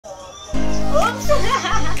Oops!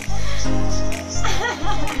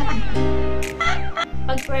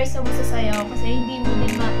 Pag pwersa mo sa sayaw, kasi hindi mo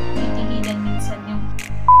din matitigilan minsan yung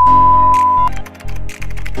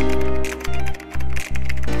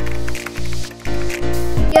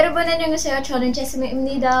Yarabanan yung sayo, channel JessiMae.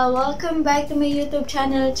 Welcome back to my YouTube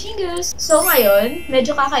channel, Chingus! So ngayon,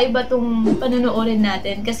 medyo kakaiba tong panunuorin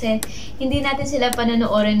natin kasi hindi natin sila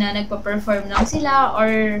panunuorin na nagpa-perform lang sila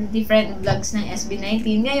or different vlogs ng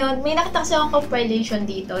SB19. Ngayon, may nakita kasi akong compilation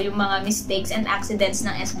dito, yung mga mistakes and accidents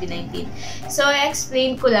ng SB19. So,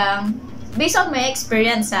 i-explain ko lang based on my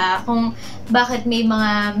experience kung bakit may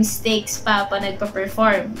mga mistakes pa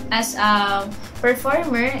nagpa-perform. As a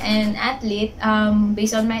performer and athlete,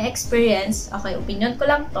 based on my experience, okay, opinion ko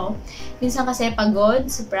lang to, minsan kasi pagod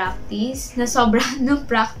sa practice, nasobrahan ng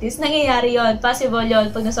practice, nangyayari yon, possible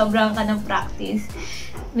yon pag nasobrahan ka ng practice.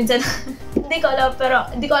 Minsan, hindi ko alam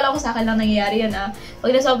kung sa akin lang nangyayari yun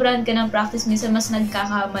Pag nasobrahan ka ng practice, minsan mas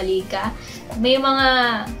nagkakamali ka. May mga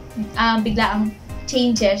biglaang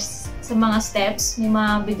changes sa mga steps, may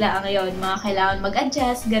mga biglaan ngayon, mga kailangan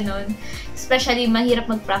mag-adjust, ganon. Especially, mahirap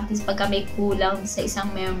mag-practice pagka may kulang sa isang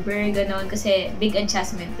member, ganon, kasi big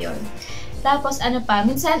adjustment yon. Tapos,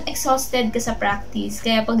 minsan exhausted ka sa practice,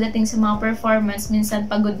 kaya pagdating sa mga performance, minsan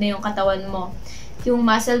pagod na yung katawan mo. Yung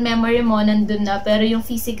muscle memory mo, nandun na, pero yung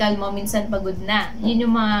physical mo, minsan pagod na. Yun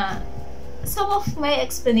yung mga, some of my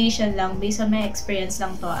explanation lang, based on my experience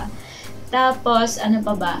lang to Tapos, ano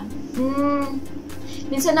pa ba?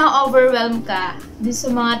 Minsan na-overwhelm ka dun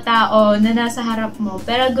sa mga tao na nasa harap mo.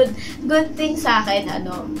 Pero good thing sa akin,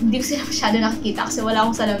 hindi ko sila masyado nakikita kasi wala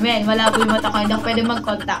akong salamin. Wala po yung mata ko, hindi ako pwede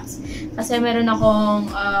mag-contacts. Kasi meron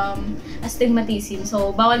akong astigmatism.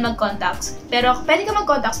 So, bawal mag-contacts. Pero, pwede ka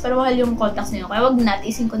mag-contacts, pero mahal yung contacts niyo. Kaya wag na,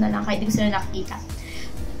 tiisin ko na lang kahit hindi ko sila nakikita.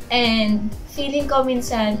 And, feeling ko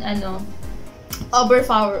minsan,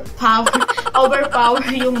 overpower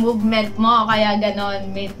yung movement mo, kaya ganon,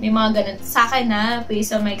 may mga ganon sa akin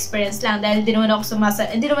based on my experience lang, dahil hindi naman ako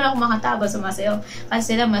kumakanta ba sumasayaw,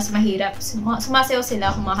 kasi sila mas mahirap, sumasayaw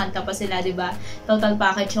sila, kumakanta pa sila, diba, total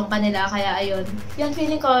package yung kanila, kaya ayun, yun,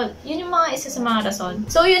 feeling ko, yun yung mga isa sa mga rason.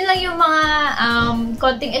 So yun lang yung mga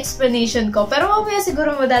konting explanation ko, pero mamaya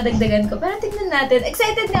siguro madadagdagan ko, pero tignan natin,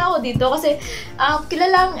 excited na ako dito kasi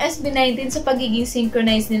kilala ang SB19 sa pagiging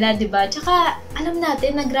synchronized nila, diba, tsaka alam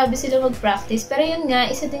natin na grabe sila mag-practice. Pero yun nga,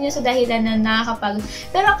 isa din yun sa dahilan na nakakapagod.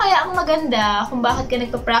 Pero kaya ang maganda kung bakit ka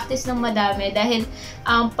nagpa-practice ng madami, dahil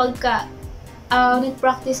pagka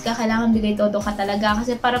nag-practice ka, kailangan bigay todo ka talaga.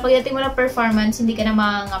 Kasi para pagdating mo ng performance, hindi ka na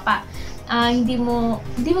mangangapa. Hindi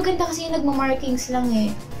maganda kasi yung nagma-markings lang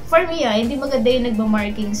For me hindi maganda yung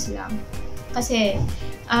nagma-markings lang. Kasi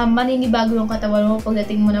maninibago yung katawan mo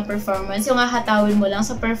pagdating mo ng performance. Yung hahatawin mo lang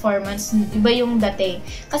sa performance, iba yung dating.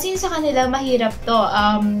 Kasi sa kanila, mahirap to.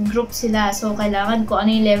 Group sila. So, kailangan ko ano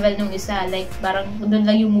yung level ng isa. Like, parang doon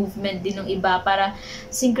lang yung movement din ng iba para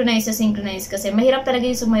synchronize. Kasi mahirap talaga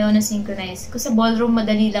yung sumayaw na synchronize. Kasi sa ballroom,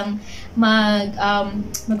 madali lang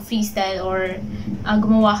mag-freestyle or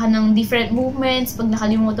gumawa ka ng different movements pag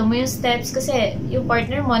nakalimutan mo yung steps. Kasi yung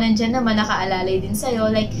partner mo, nandyan naman, nakaalalay din sa'yo.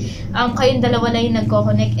 Like, kayong dalawa lang yung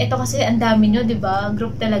nagko-connect. Ito kasi ang dami nyo, diba?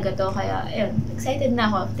 Group talaga to. Kaya, ayun, excited na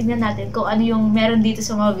ako. Tingnan natin kung ano yung meron dito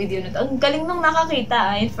sa mga video na to. Ang galing nung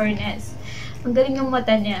nakakita, in fairness. Ang galing yung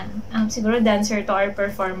mata niya. Siguro dancer to or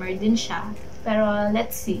performer din siya. Pero,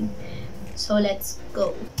 let's see. So, let's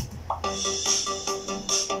go.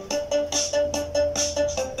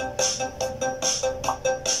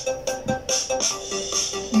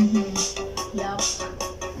 Yup.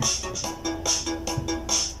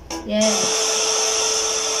 Yes.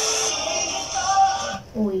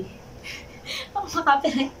 Uy.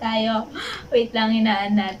 Makapilag tayo. Wait lang,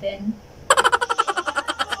 hinaan natin.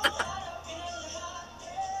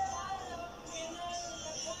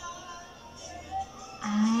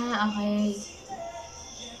 Okay.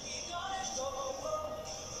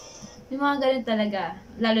 May mga ganun talaga.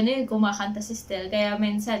 Lalo na yun, kumakanta si Stel. Kaya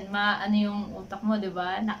minsan, ano yung utak mo,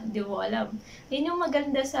 diba? Di mo alam. Yun yung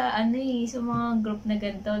maganda sa, sa mga group na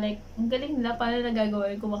ganito. Like, ang galing nila, paano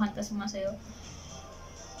nagagawa yung kumakanta sumasayo.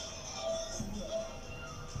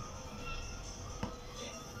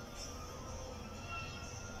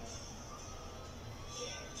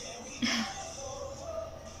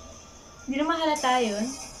 Hindi naman halata yun.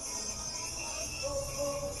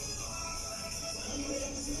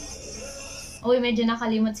 Uy, medyo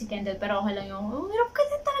nakalimot si Kendall, pero okay lang yung, hirap ka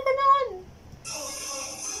din talaga noon.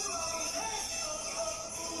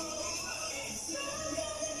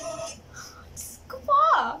 Diyos ko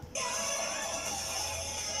pa.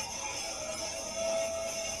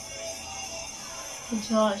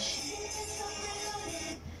 Josh.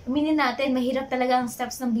 aminin natin, mahirap talaga ang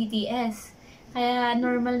steps ng BTS. Kaya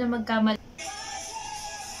normal na magkamali.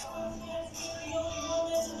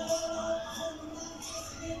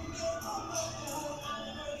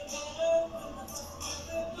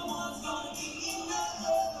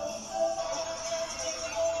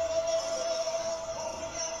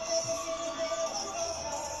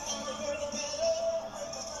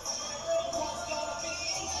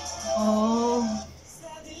 Oh.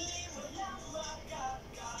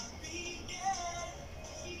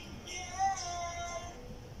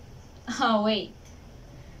 Oh, wait.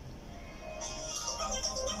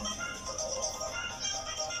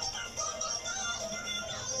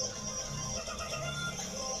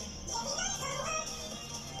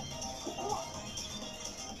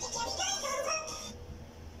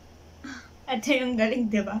 Ito yung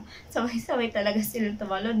galing, di ba? Sabay-sabay talaga sila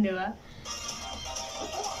tumalon, di ba?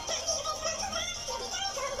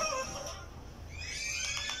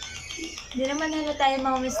 Hindi naman tayo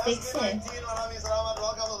mga mistakes eh. Maraming salamat.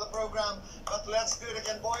 Welcome to the program. But let's do it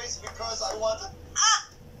again, boys, because I wanted...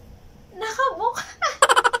 Nakabukas!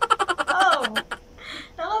 Oh!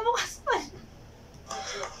 Nakabukas pa.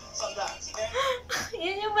 Some dance, okay?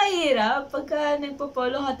 Yan yung mahirap. Pagka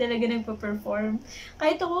nagpo-follow ka talaga nagpo-perform.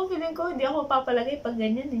 Kahit ako, feeling ko, hindi ako papalagay pag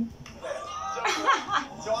ganyan eh.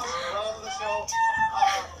 Josh, welcome to the show.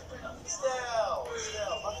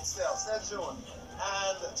 Stell June,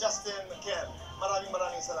 and Justin Ken.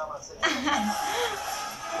 Maraming salamat sa inyo.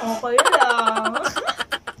 Okay lang.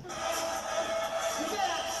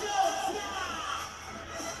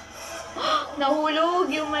 Nahulog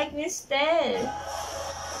yung mic ni Stell.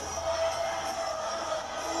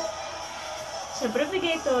 Siyempre,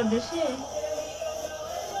 bigay todo siya eh.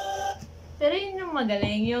 Pero yun yung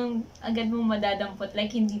magaling, yung agad mong madadampot,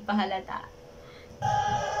 like hindi pa halata.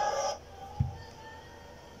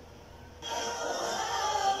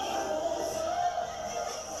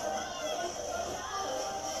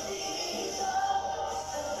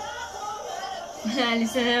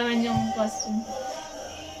 Alis na naman yung costume.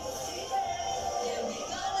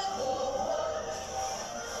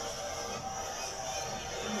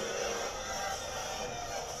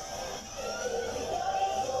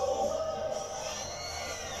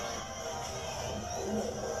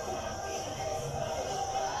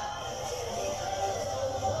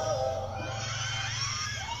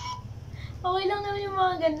 Okay lang naman yung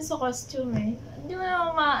mga ganun sa costume eh. Hindi mo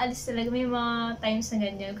naman maaalis talaga. May mga times na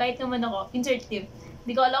ganyan. Kahit naman ako, insert clip.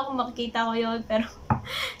 Hindi ko alam kung makikita ko yun, pero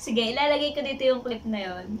sige, ilalagay ko dito yung clip na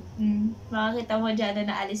yun. Makakita mo dyan na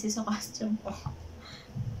naalis sa costume ko.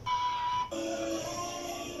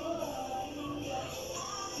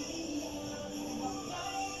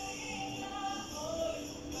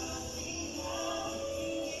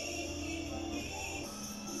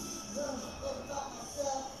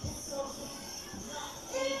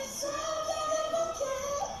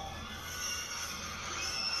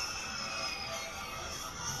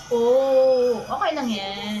 Oh, okay lang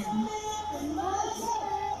yan.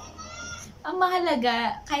 Ang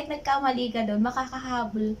mahalaga, kahit nagkamali ka doon,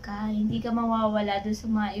 makakahabol ka. Hindi ka mawawala doon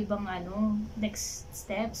sa mga ibang next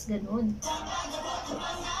steps, ganun.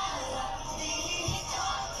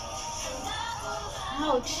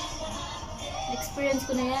 Ouch! Experience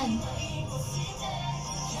ko na yan.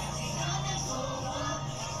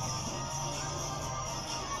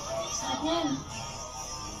 Sakit yan.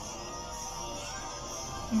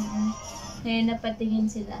 Ngayon napatingin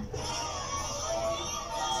sila.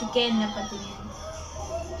 Si Ken napatingin.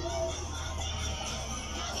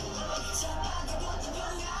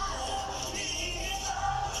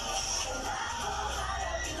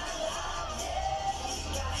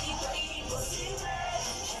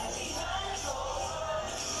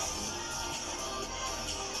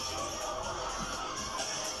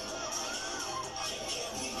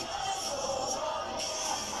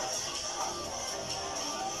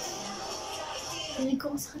 Pinig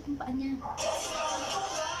ko ang sakit ng paa niya.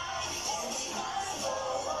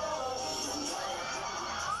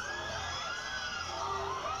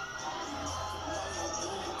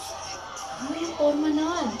 Ano yung forma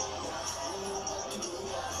nun?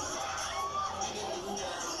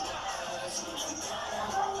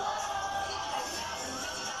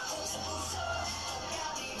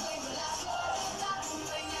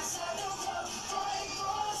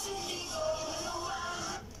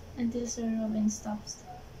 Until Sir Robin stops.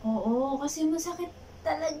 Oo, kasi masakit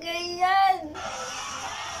talaga yan.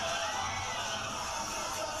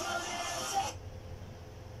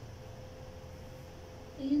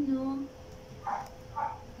 Ayun no.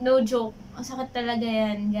 No joke. Masakit talaga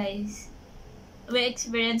yan, guys. May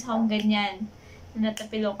experience akong ganyan. Na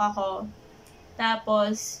natapilok ako.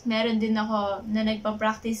 Tapos, meron din ako na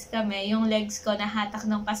nagpa-practice kami, yung legs ko nahatak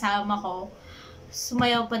ng kasama ko.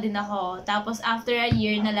 Sumayaw pa din ako. Tapos, after a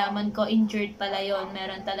year, nalaman ko, injured pala yon.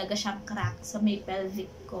 Meron talaga siyang crack sa may pelvic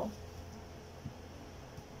ko.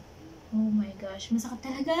 Oh my gosh, masakit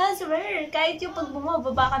talaga, swear. Kahit yung pag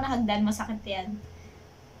bumababa ka na hagdan, masakit yan.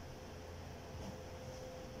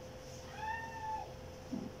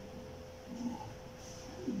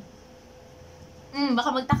 Baka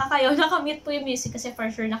magtaka kayo, nakamute po yung music kasi for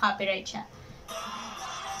sure na-copyright siya.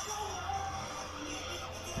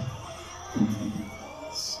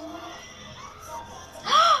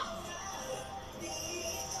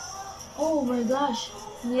 Oh my gosh.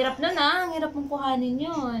 Ang hirap na na. Ang hirap mong kuhanin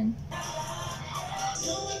yun.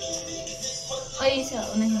 Ay, isa.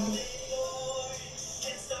 Una hindi.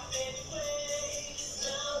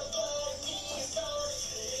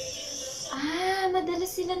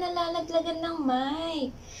 Madalas sila nalalaglagan ng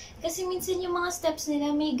mic. Kasi minsan yung mga steps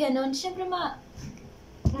nila may ganon. Siyempre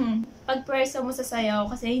pagpwersa mo sa sayaw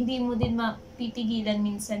kasi hindi mo din mapipigilan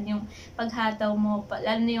minsan yung paghataw mo,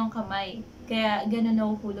 lalo na yung kamay. Kaya ganon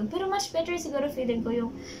nahuhulog. Pero much better siguro feeling ko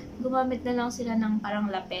yung gumamit na lang sila ng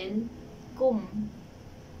parang lapel.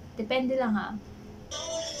 Depende lang ha.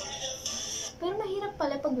 Pero mahirap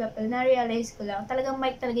pala pag lapel. Na-realize ko lang. Talagang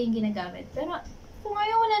mic talaga yung ginagamit. Pero kung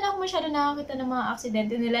ngayon wala na ako masyado nakakita ng mga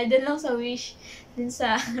aksidente nila. Doon lang sa Wish. Doon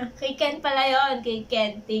sa... kay Ken pala yun. Kay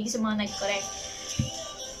Ken. Thank you sa mga nag-correct.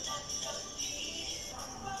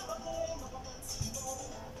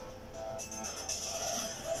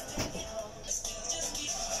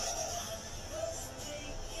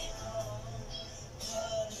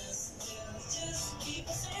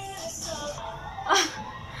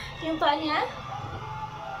 Yung paa niya?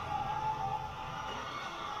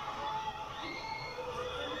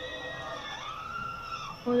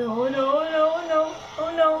 Oh no, oh no, oh no, oh no,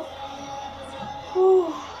 oh no.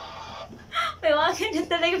 Whew. May mga ganyan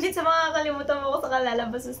talaga sa mga kalimutan mo ko sa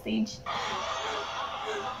kalalabas sa stage.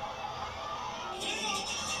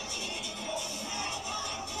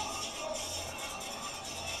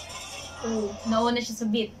 Oh, nauna siya sa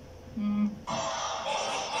beat.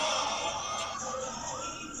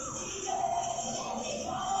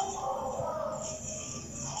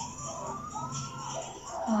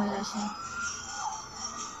 Wala siya.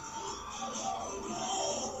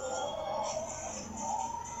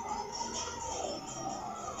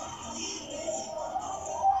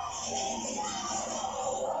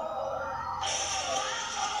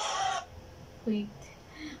 Wait.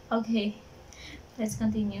 Okay. Let's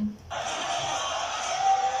continue.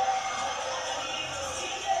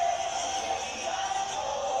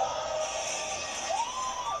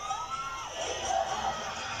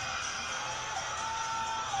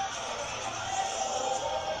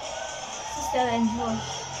 Still enjoy.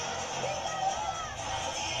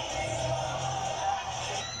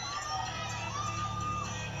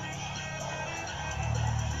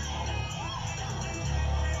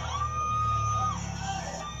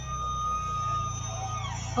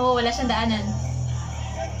 Oh, wala siyang daanan.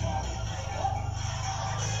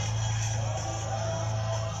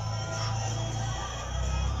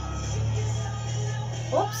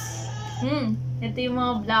 Oops! Ito yung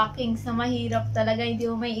mga blockings na mahirap talaga. Hindi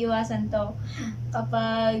mo may iwasan to.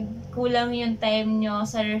 Kapag kulang yung time nyo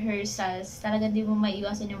sa rehearsals, talaga hindi mo may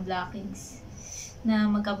iwasan yung blockings na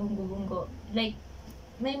magkabunggo-bunggo. Like,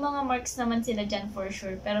 may mga marks naman sila dyan for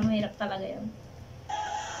sure, pero mahirap talaga yun.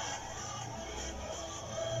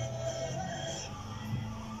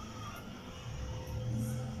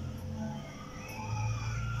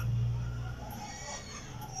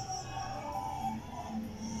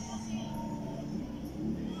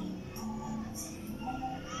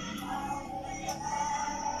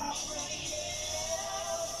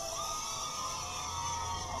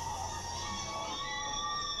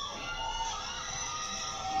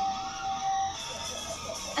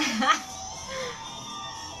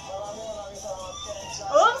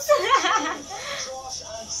 Oops!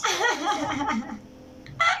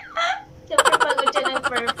 Siyempre pagod siya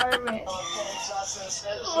nag-perform eh.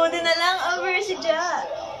 Buti na lang over si Ja.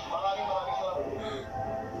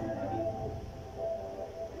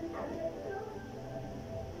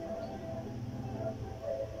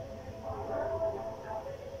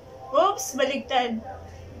 Oops! Baligtad.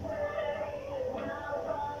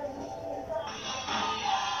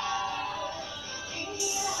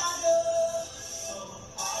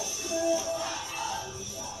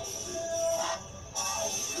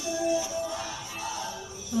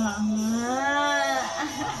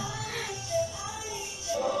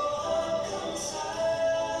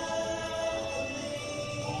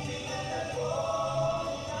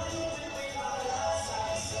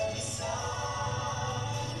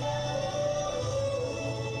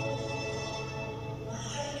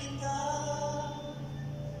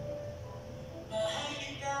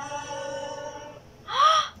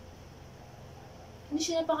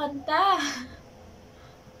 hindi siya napakanta.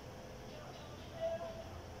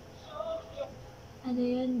 Ano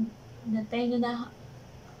yun? Natay na.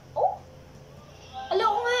 Oh! Alam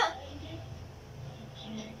ko nga!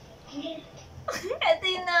 Ito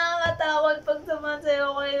yung nakakatakot pag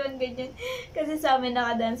sumasayaw ko yung ganyan. Kasi sa amin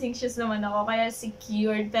naka-dancing shoes naman ako, kaya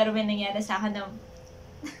secured. Pero may nangyari sa akin na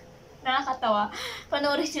nakakatawa.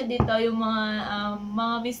 Panoorin nyo dito yung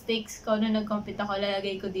mga mistakes ko nung nag-compete ako,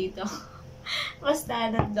 lalagay ko dito. Basta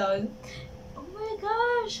doon. Oh my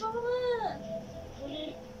gosh! Oo nga!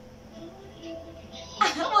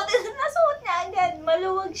 Buti na nasuot niya agad.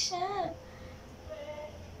 Maluwag siya.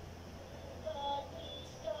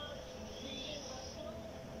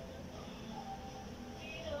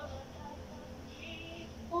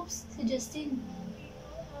 Oops, si Justin.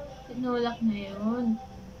 Tinulak na yun.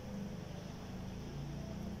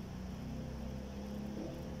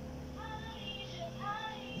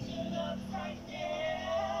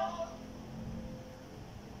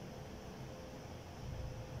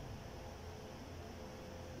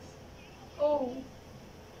 Oh.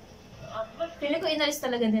 Pili ko inalis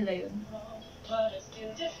talaga nila yun.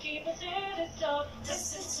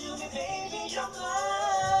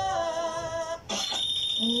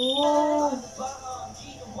 Oh.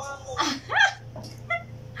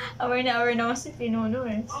 Aware na kasi pinuno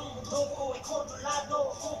eh.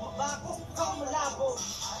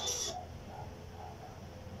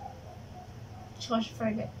 Josh,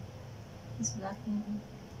 forget. He's blocking.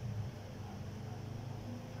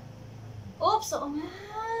 Oops! Oo nga!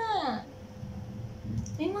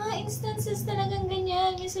 May mga instances talagang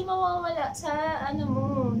ganyan. Minsan mawawala sa ano mo.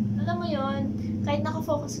 Alam mo yon, kahit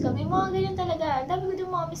nakafocus ka, may mga ganyan talaga. Ang dami ko din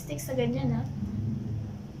mga mistakes na ganyan, ha?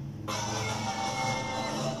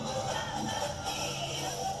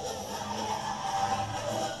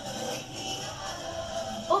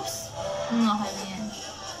 Oops! Okay na yan.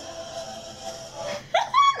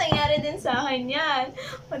 Nangyari din sa akin yan.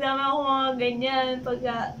 Madami ako mga ganyan.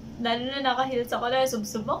 Pagka, lalo na naka-heels ako na,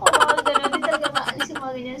 sub-sub ako. Gano'n din talaga maalis yung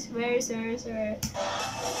mga ganyan. Swear, sir.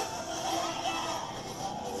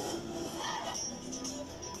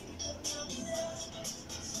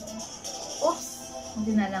 Oops!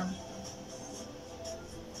 Hindi na lang.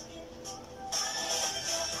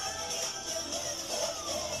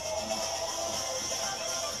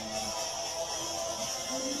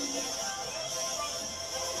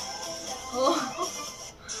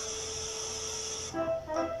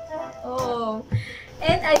 Oh.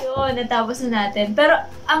 And ayun, natapos na natin. Pero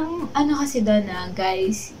ang ano kasi doon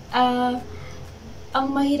guys, ang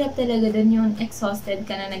mahirap talaga doon yung exhausted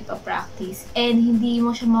ka na nagpa-practice and hindi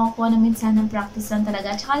mo siya makukuha na minsan ng practice lang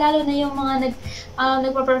talaga. Tsaka lalo na yung mga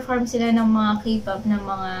nagpa-perform sila ng mga K-pop na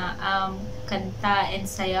mga kanta and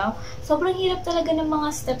sayaw. Sobrang hirap talaga ng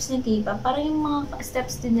mga steps ng K-pop. Parang yung mga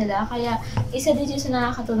steps din nila. Kaya isa din yung sa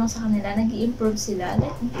nakakatulong sa kanila. Nag-i-improve sila.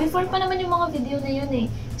 Like, before pa naman yung mga video na yun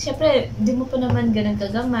eh. Siyempre, di mo pa naman ganun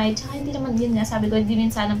kagamay. Tsaka hindi naman yun nga. Sabi ko, hindi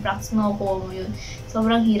minsan ng practice makukuha mo yun.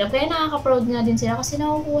 Sobrang hirap. Kaya nakaka-proud nga din sila kasi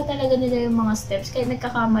nakukuha talaga nila yung mga steps. Kaya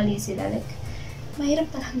nagkakamali sila. Like,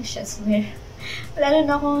 mahirap talaga siya, swear. Lalo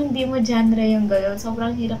na kung hindi mo genre yung gano'n.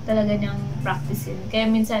 Sobrang hirap talaga niyang practicein.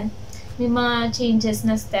 Kaya minsan, may mga changes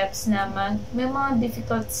na steps naman. May mga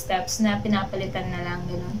difficult steps na pinapalitan na lang,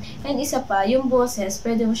 gano'n. And isa pa, yung boses,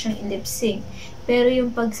 pwede mo siyang i-lip-sync. Pero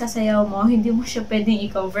yung pagsasayaw mo, hindi mo siya pwedeng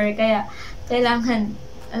i-cover. Kaya, kailangan,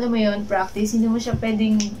 alam mo yun, practice. Hindi mo siya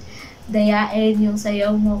pwedeng dayain yung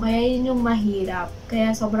sayaw mo. Kaya yun yung mahirap.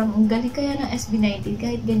 Kaya sobrang galing kaya ng SB19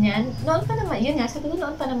 kahit ganyan. Noon pa naman, yun nga, sabi ko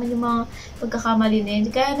noon pa naman yung mga pagkakamali na yun.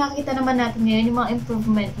 Kaya nakikita naman natin ngayon yung mga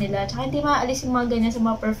improvement nila. Tsaka hindi maalis yung mga ganyan sa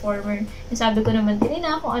mga performer. Yung sabi ko naman,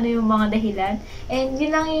 tinina kung ano yung mga dahilan. And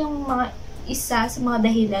yun lang yung mga isa sa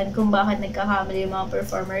mga dahilan kung bakit nagkakamali yung mga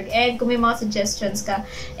performer. And kung may mga suggestions ka,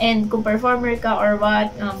 and kung performer ka or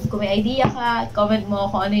what, kung may idea ka, comment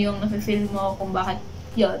mo kung ano yung nafe-feel mo, kung bakit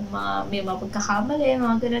yun, may mga pagkakamali,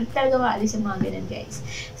 mga ganun. Talaga maalis yung mga ganun, guys.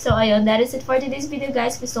 So, ayun, that is it for today's video,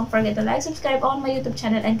 guys. Please don't forget to like, subscribe on my YouTube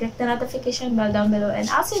channel, and click the notification bell down below.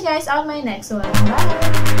 And I'll see you guys on my next one.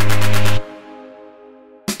 Bye!